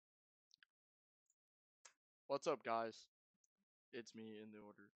What's up, guys? It's me in the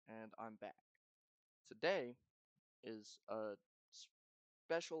order, and I'm back. Today is a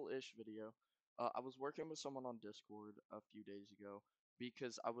special-ish video. I was working with someone on Discord a few days ago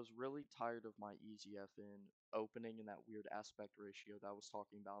because I was really tired of my EZFN opening and that weird aspect ratio that I was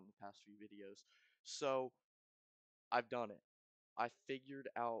talking about in the past few videos. So, I've done it. I figured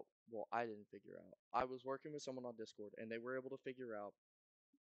out, well, I didn't figure out. I was working with someone on Discord, and they were able to figure out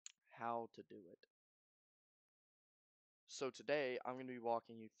how to do it. So today, I'm going to be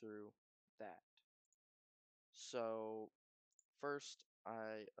walking you through that. So, first,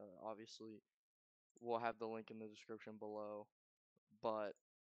 I obviously will have the link in the description below, but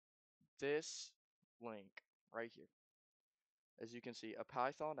this link right here, as you can see, a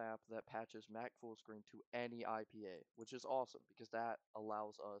Python app that patches Mac full screen to any IPA, which is awesome because that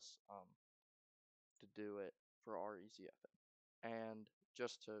allows us to do it for our EZFN. And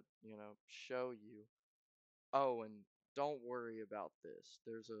just to, show you, oh, and don't worry about this.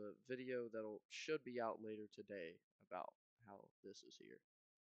 There's a video that'll should be out later today about how this is here.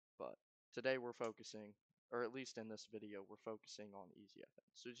 But today we're focusing, or at least in this video, we're focusing on EZFN.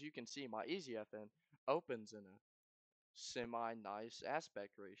 So as you can see, my EZFN opens in a semi-nice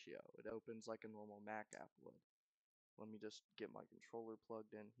aspect ratio. It opens like a normal Mac app would. Let me just get my controller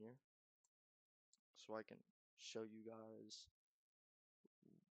plugged in here so I can show you guys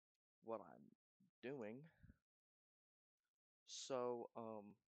what I'm doing. So,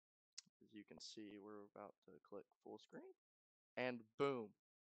 as you can see, we're about to click full screen, and boom,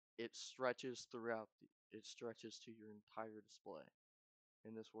 it stretches throughout it stretches to your entire display.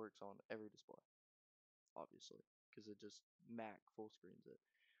 And this works on every display, obviously, because it just Mac full screens it.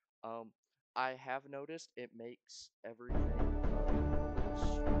 I have noticed it makes everything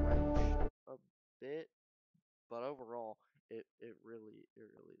stretch a bit, but overall, it really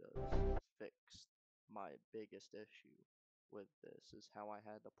does fix my biggest issue with this is how I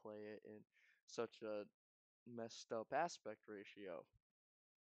had to play it in such a messed up aspect ratio.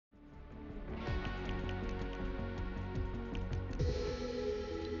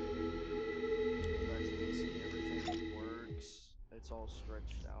 As you can see, everything works. It's all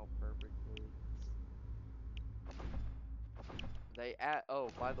stretched out perfectly. They add. Oh,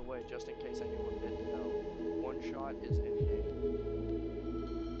 by the way, just in case anyone didn't know, one shot is in game.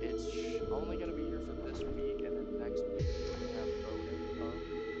 It's only gonna be here for this week, and then next week we're gonna have voting up,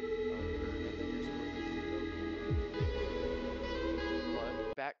 and then Discord will be voting.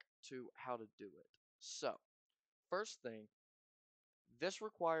 But back to how to do it. So, first thing, this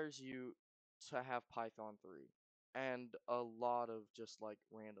requires you to have Python 3 and a lot of just like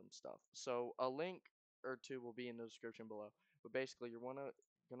random stuff. So a link or two will be in the description below. But basically you're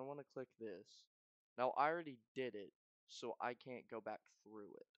gonna wanna click this. Now I already did it, so I can't go back through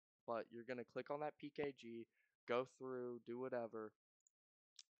it. But you're gonna click on that PKG, go through, do whatever,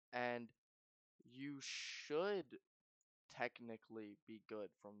 and you should technically be good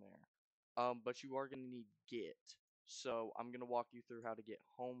from there. But you are going to need Git. So I'm going to walk you through how to get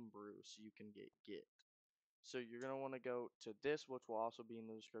Homebrew so you can get Git. So you're going to want to go to this, which will also be in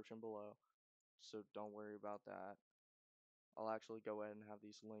the description below. So don't worry about that. I'll actually go ahead and have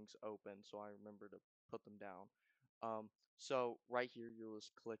these links open so I remember to put them down. So right here, you'll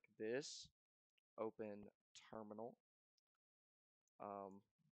just click this, open terminal. I'm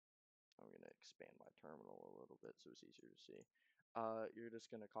going to expand my terminal a little bit so it's easier to see. You're just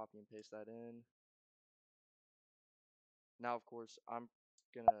going to copy and paste that in. Now, of course, I'm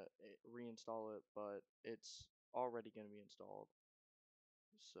going to reinstall it, but it's already going to be installed.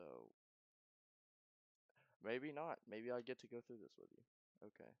 So, maybe not. Maybe I get to go through this with you.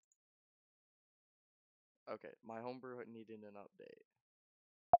 Okay. Okay, my homebrew needed an update,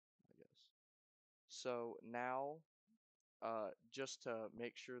 I guess. So, now, just to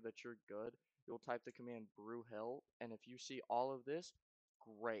make sure that you're good, you'll type the command brew help, and if you see all of this,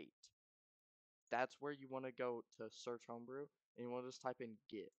 great. That's where you want to go to search homebrew, and you want to just type in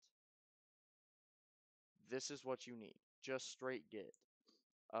git. This is what you need, just straight git.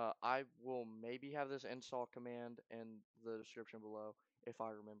 I will maybe have this install command in the description below if I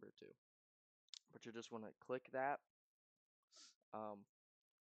remember to. But you just want to click that, um,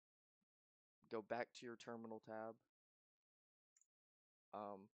 go back to your terminal tab.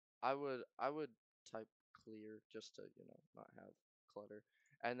 I would type clear just to not have clutter,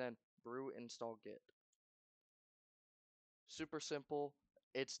 and then brew install git. Super simple.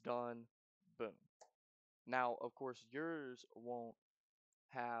 It's done. Boom. Now, of course, yours won't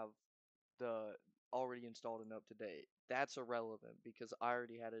have the already installed and up to date. That's irrelevant because I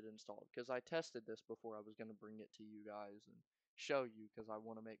already had it installed. Because I tested this before I was going to bring it to you guys and show you because I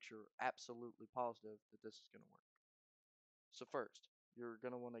want to make sure absolutely positive that this is going to work. So first, you're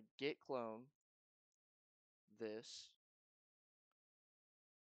going to want to git clone this.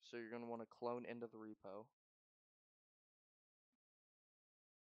 So you're going to want to clone into the repo.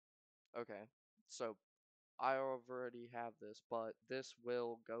 Okay, so I already have this, but this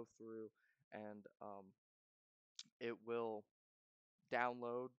will go through and it will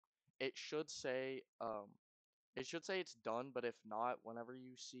download. It should say it's done, but if not, whenever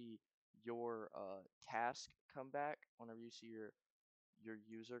you see your task come back, whenever you see your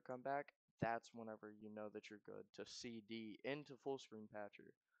user come back, that's whenever you know that you're good to CD into full screen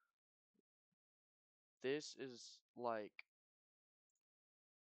patcher. This is like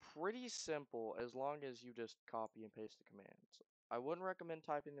pretty simple as long as you just copy and paste the commands. I wouldn't recommend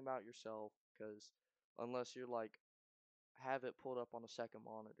typing them out yourself because unless you're like have it pulled up on a second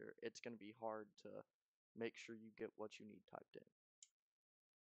monitor, it's going to be hard to make sure you get what you need typed in.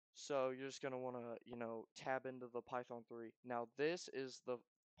 So you're just going to want to, tab into the Python 3. Now this is the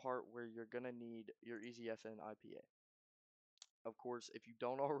part where you're going to need your EZFN IPA. Of course, if you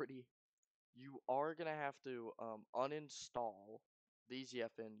don't already, you are going to have to uninstall the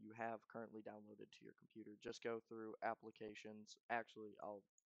EZFN you have currently downloaded to your computer. Just go through applications. Actually, I'll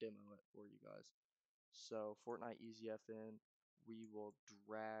demo it for you guys. So Fortnite EZFN, we will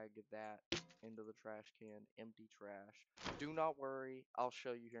drag that into the trash can, empty trash. Do not worry, I'll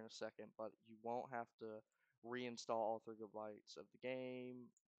show you here in a second, but you won't have to reinstall all 3 gigabytes of the game.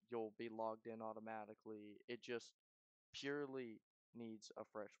 You'll be logged in automatically. It just purely needs a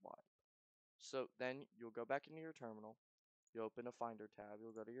fresh wipe. So then you'll go back into your terminal. You open a Finder tab.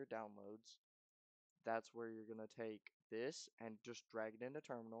 You'll go to your downloads. That's where you're going to take this and just drag it into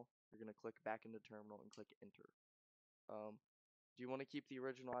terminal. You're going to click back into terminal and click enter. Do you want to keep the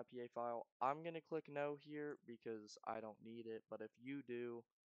original IPA file? I'm going to click no here because I don't need it, but if you do,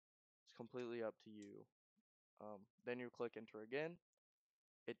 it's completely up to you. Then you click enter again.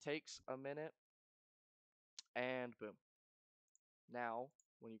 It takes a minute, and boom. Now,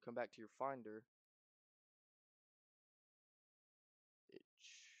 when you come back to your Finder, it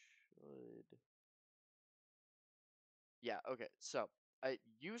should... Yeah, okay, so it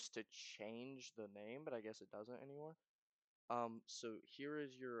used to change the name, but I guess it doesn't anymore. So here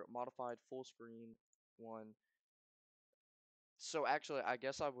is your modified full screen one. So actually, I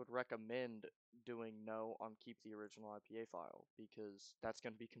guess I would recommend doing no on keep the original IPA file because that's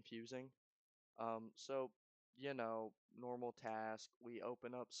going to be confusing. So, normal task, we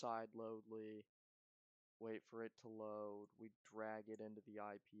open up sideloadly, wait for it to load, we drag it into the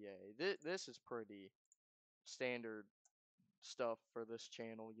IPA. This is pretty standard stuff for this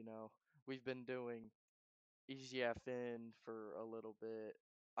channel, We've been doing EZFN for a little bit.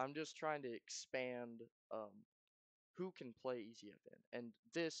 I'm just trying to expand who can play EZFN. And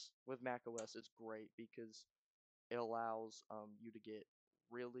this with macOS is great because it allows you to get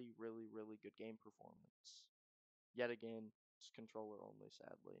really, really, really good game performance. Yet again, it's controller only,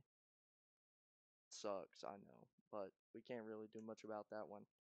 sadly. Sucks, I know, but we can't really do much about that one.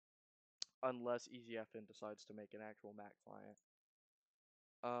 Unless EZFN decides to make an actual Mac client.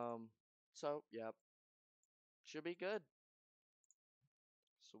 So, yep. Should be good.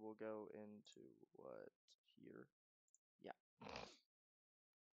 So we'll go into what here? Yeah.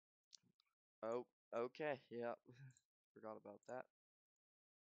 Oh, okay, yep. Forgot about that.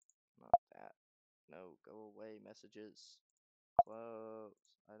 Not that. No, go away, messages. Close.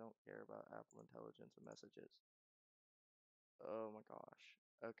 I don't care about Apple Intelligence and messages. Oh my gosh.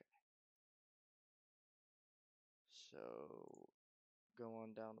 Okay. So, go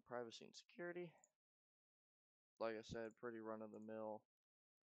on down to privacy and security. Like I said, pretty run-of-the-mill.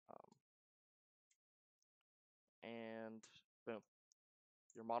 And boom.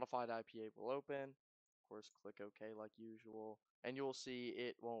 Your modified IPA will open. Of course, click OK like usual. And you'll see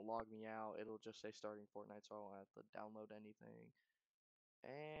it won't log me out. It'll just say starting Fortnite, so I won't have to download anything.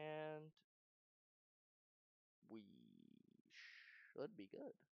 And we should be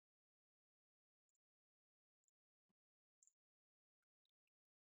good.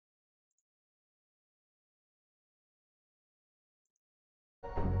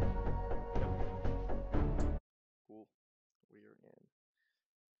 Cool. We are in.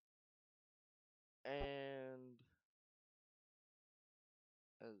 And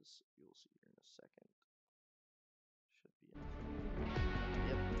as you'll see here in a second, should be in.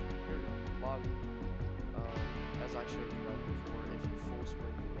 Yep, here, log. As I showed you guys before, if you full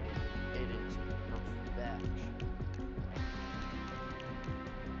screen the game, it is perfection.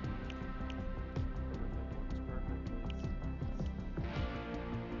 Everything works perfectly.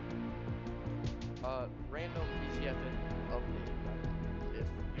 Random EZFN update.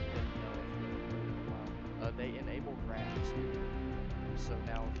 they enabled wraps. So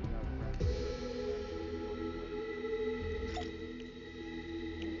now if you have a wrap player, you can actually play.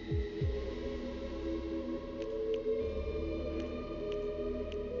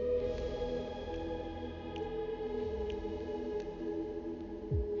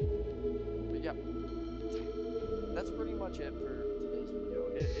 But yeah, that's pretty much it for today's video.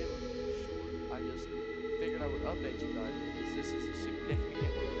 It was short. I just figured I would update you guys because this is a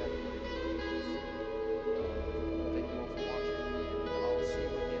significantly